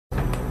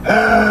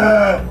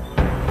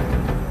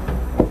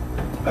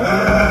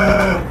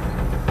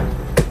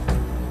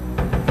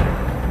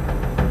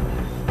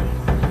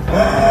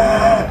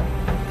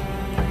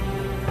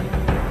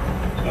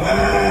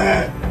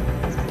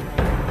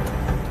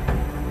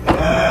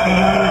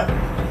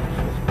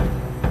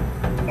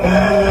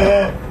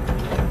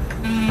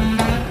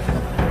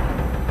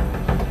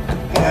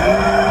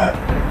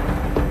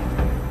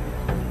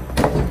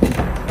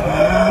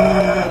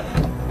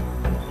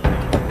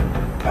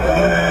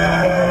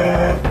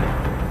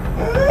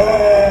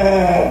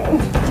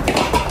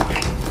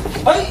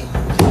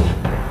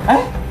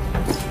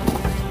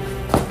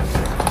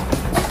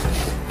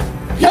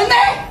人呢？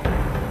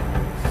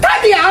他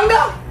娘的，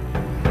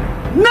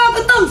那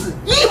个凳子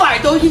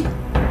100多亿，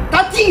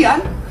他竟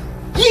然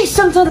硬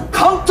生生的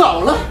扛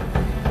走了！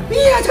哎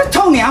呀，这个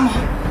臭娘们，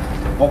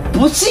我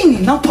不信你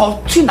能跑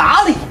去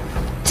哪里！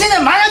现在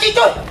马上去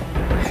追！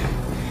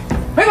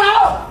别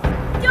跑！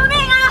救命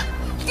啊！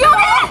救命！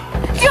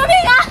救命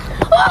啊！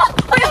哇！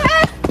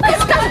哎呀，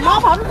干什么？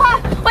跑那么快！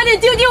快点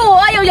救救我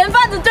啊！有人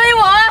贩子追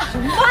我啊！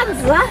人贩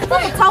子啊？这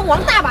么苍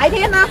茫大白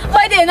天呢？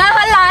快点啊！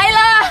他来了！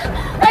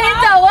快点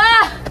走啊！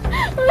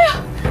哎呀，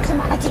先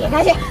把他解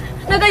开去。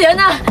那个人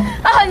啊，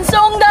他很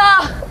凶的。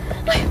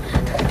哎呀，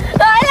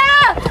来了！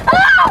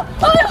啊！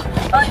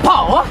哎呦！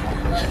跑啊！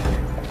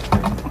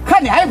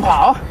看你还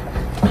跑！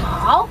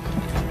跑！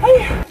哎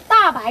呀，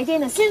大白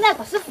天的，现在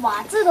可是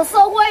法治的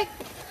社会。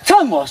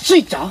趁我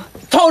睡着，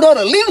偷偷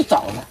的溜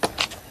走了。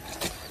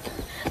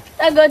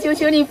大哥，求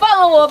求你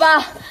放了我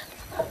吧！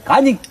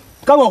赶紧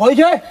跟我回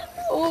去！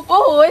我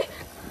不回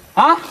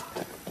啊！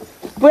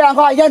不然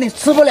的话，让你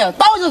吃不了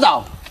兜着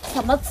走。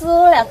什么吃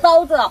不了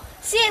兜着走？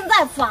现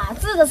在法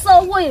治的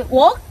社会，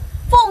我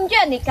奉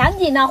劝你赶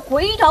紧啊，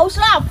回头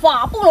是岸，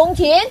法不容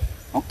情。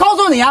我告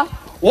诉你啊，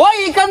我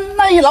已跟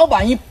那些老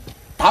板一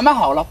谈判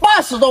好了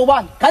，80多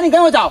万，赶紧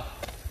跟我走。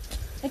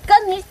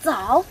跟你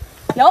走，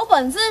有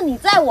本事你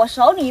在我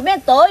手里面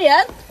得人。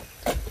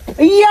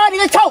哎呀，你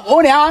个臭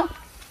婆娘！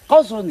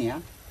告诉你啊，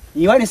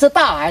以为你是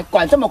大海，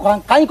管这么宽，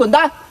赶紧滚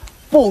蛋！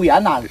不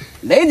然啊，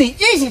连你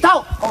一起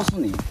套。告诉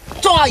你，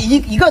抓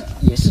一个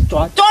也是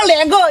抓，抓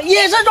2个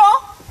也是抓。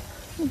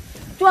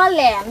抓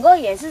2个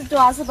也是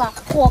抓是吧？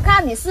我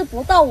看你是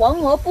不到文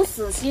而不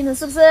死心的，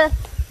是不是？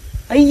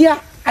哎呀，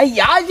还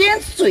牙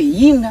尖嘴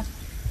硬啊！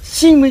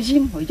信不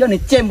信我让你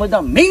见不到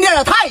明天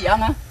的太阳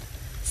啊？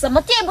什么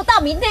见不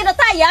到明天的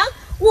太阳？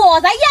我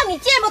才让你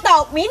见不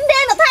到明天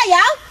的太阳！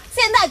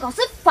现在可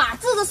是法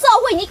治的社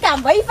会，你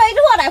敢为非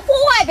作歹破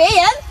坏别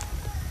人？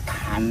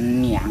他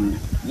娘的，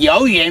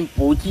有眼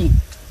不进，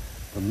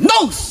我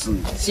弄死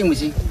你，信不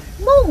信？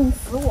弄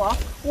死我！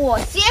我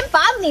先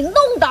把你弄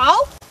倒！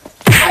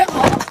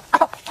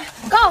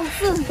告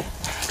诉你，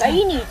给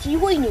你机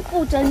会你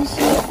不珍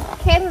惜，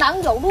天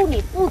堂有路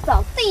你不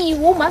走，地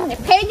无门你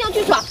偏要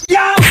去闯。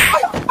呀！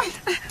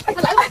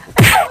来吧！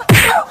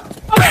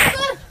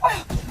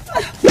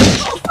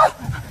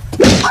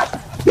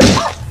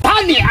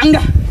他娘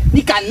的，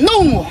你敢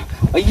弄我，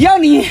我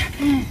让你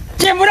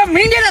见不到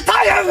明天的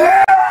太阳！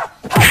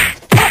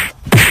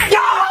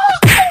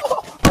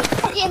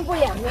见不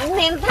了明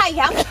天的太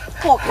阳，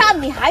我看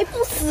你还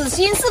不死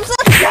心是不是？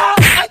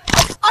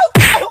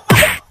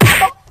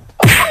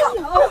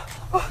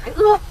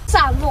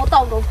善恶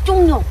到头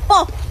终有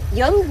报，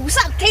人不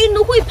善天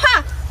都会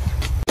怕。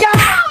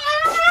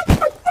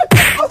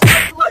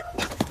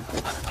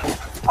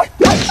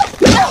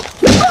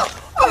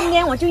今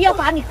天我就要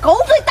把你狗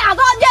嘴打断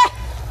去！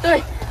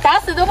对，打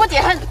死都不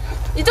解恨。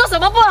你做什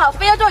么不好，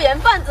非要做人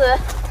贩子？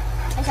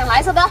还想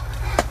来是吧？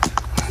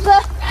是不是？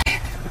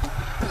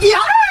呀！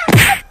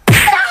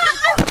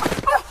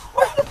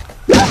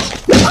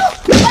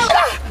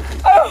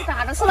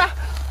打的是吧？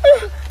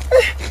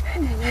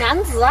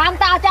男子汉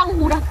大丈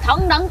夫的，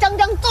堂堂正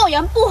正做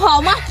人不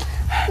好吗？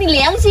你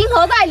良心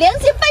何在？良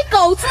心被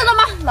狗吃了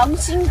吗？狼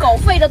心狗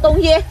肺的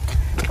东西！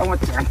跟我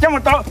讲这么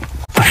多！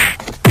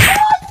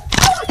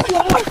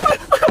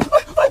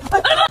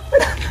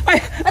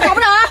打不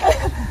打啊？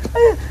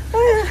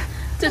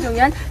这种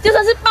人就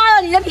算是扒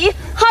了你的皮，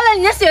喝了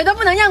你的血都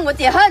不能让我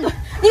解恨。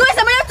你为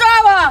什么要抓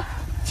我？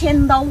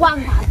千刀万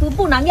剐都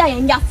不能让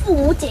人家父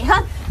母解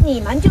恨。你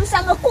们就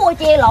像个过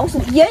街老鼠，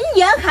人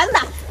人喊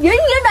打，人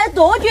人来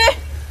夺取。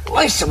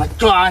为什么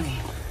抓你？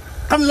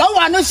跟老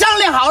板都商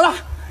量好了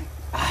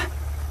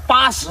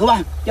，80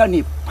万让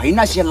你陪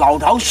那些老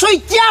头睡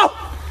觉。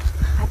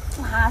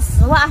还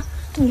80万？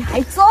你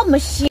还这么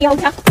嚣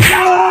张？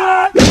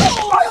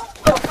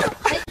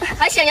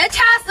还想要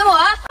掐死我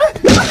啊？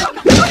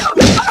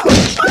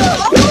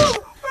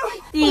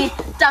你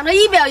长得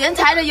一表人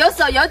才的，有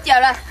手有脚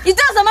了，你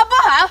做什么不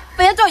好？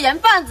非要做人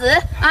贩子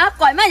啊？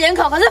拐卖人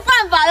口可是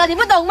犯法的，你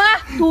不懂吗？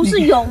都是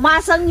有妈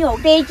生有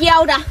爹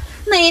教的，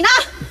你呢？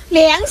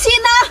良心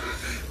呢？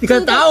你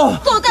敢打我？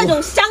做这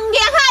种伤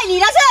天害理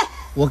的事，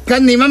我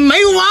跟你们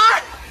没完！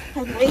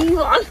还没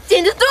完，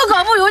简直猪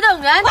狗不如这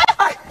种人！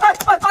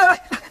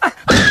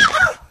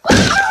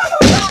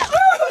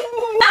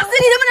打死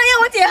你都不能让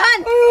我解恨！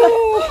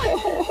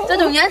这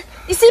种人，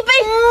你是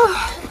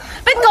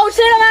被狗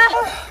吃了吗？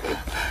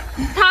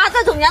他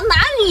这种人哪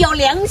里有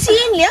良心？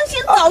良心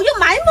早就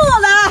埋没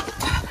了。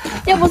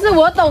要不是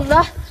我懂得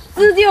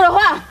自救的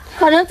话，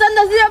可能真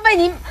的是要被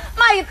你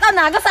卖到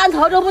哪个山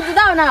头都不知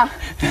道呢。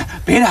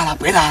别打了，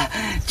别打了，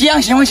这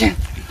样行不行？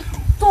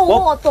作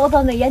恶多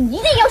端的人一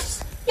定要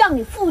让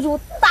你付出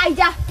代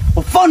价。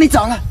我放你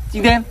走了，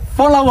今天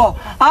放了我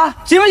啊，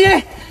行不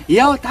行？以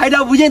后抬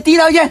头不见低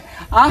头见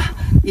啊！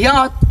以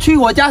后去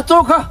我家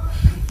做客，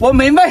我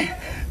免费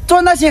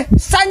做那些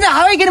山珍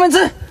海味给你们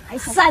吃。还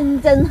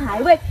山珍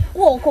海味，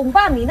我恐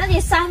怕你那些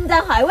山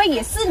珍海味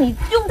也是你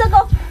用这个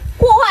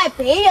祸害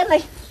别人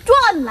来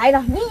赚来的。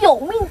你有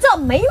命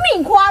挣没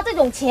命花这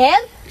种钱。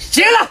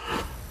行了，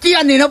既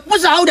然你都不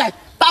识好歹，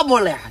大不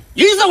了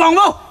鱼死网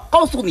破。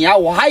告诉你啊，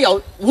我还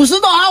有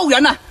50多号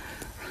人呢，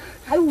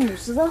还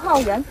50多号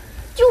人，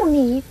就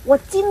你，我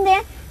今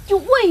天就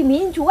为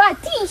民除害，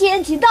替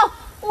天行道，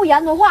不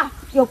然的话，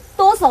有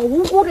多少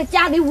无辜的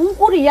家庭、无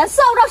辜的人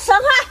受到伤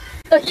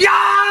害？呀！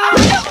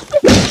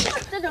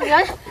这种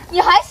人，你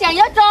还想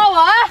要抓我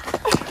啊？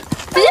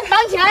直接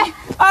绑起来！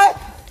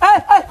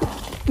哎，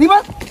你们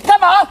干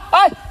嘛？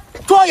哎，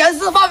抓人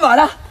是犯法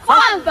的。犯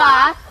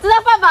法？知道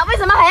犯法，为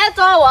什么还要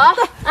抓我？啊！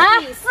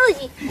你自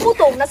己不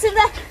懂的，现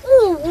在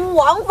目无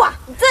王法，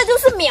这就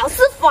是藐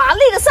视法律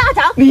的下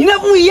场。你那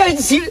不一样，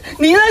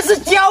你那是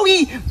交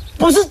易，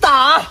不是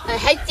打。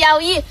还交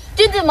易？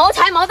君子谋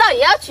财谋盗，也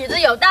要取之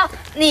有道。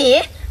你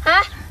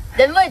啊，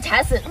人为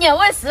财死，鸟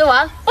为食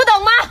亡，不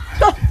懂吗？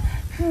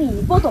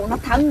你不懂得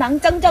堂堂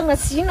正正的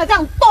行了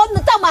账，端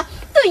得正吗？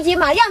最起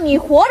码让你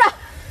活的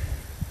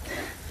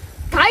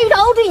抬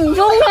头挺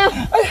胸啊！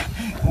哎呀，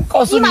我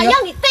告诉你，起码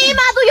让你爹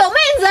妈都有面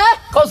子。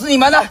告诉你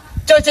们呢，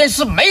这件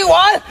事没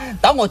完，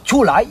等我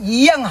出来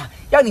一样啊，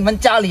让你们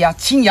家里啊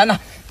亲人啊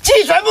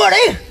鸡犬不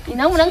宁。你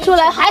能不能出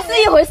来还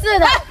是一回事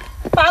的。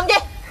绑着，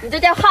你这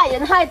叫害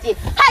人害己，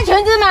害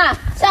群之马，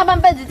下半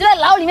辈子就在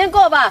牢里面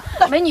过吧。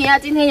美女啊，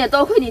今天也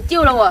多亏你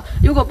救了我，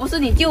如果不是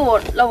你救我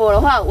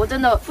的话，我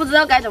真的不知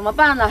道该怎么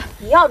办了。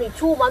以后你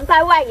出门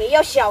在外也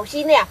要小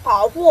心呀，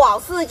保护好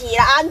自己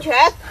的安全。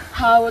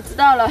好，我知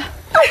道了。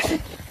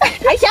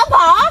还想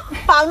跑？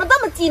绑得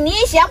这么紧，你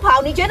也想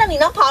跑？你觉得你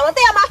能跑得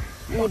掉吗？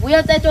你不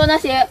要再做那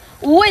些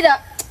无谓的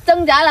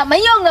挣扎了，没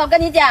用的，我跟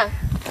你讲。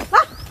啊，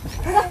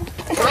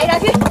来来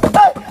去。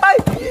哎，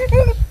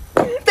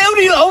丢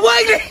你老味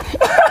你！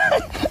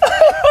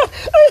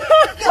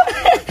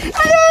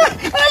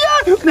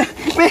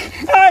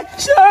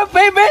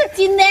别！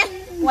今天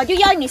我就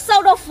要你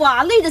受到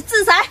法律的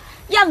制裁，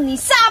让你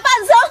下半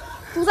生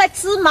都在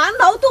吃馒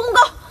头度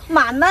过。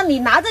满了你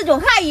拿这种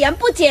害人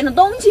不浅的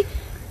东西，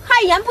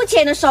害人不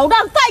浅的手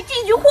段，再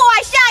继续祸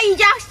害下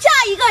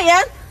一个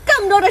人，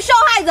更多的受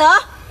害者。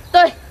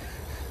对，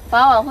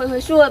法网恢恢，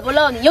疏而不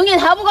漏，你永远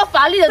逃不过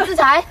法律的制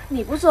裁。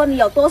你不说你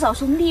有多少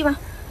兄弟吗？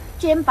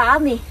先把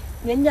你，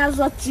人家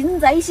说擒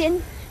贼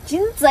先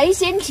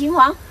擒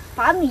王，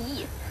把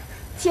你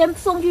先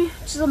送去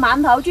吃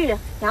馒头去了，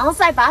然后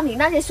再把你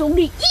那些兄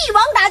弟一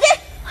网打尽。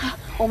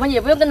我们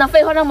也不用跟他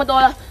废话那么多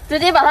了，直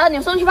接把他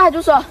扭送去派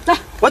出所。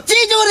我记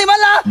住你们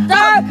了！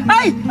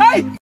哎！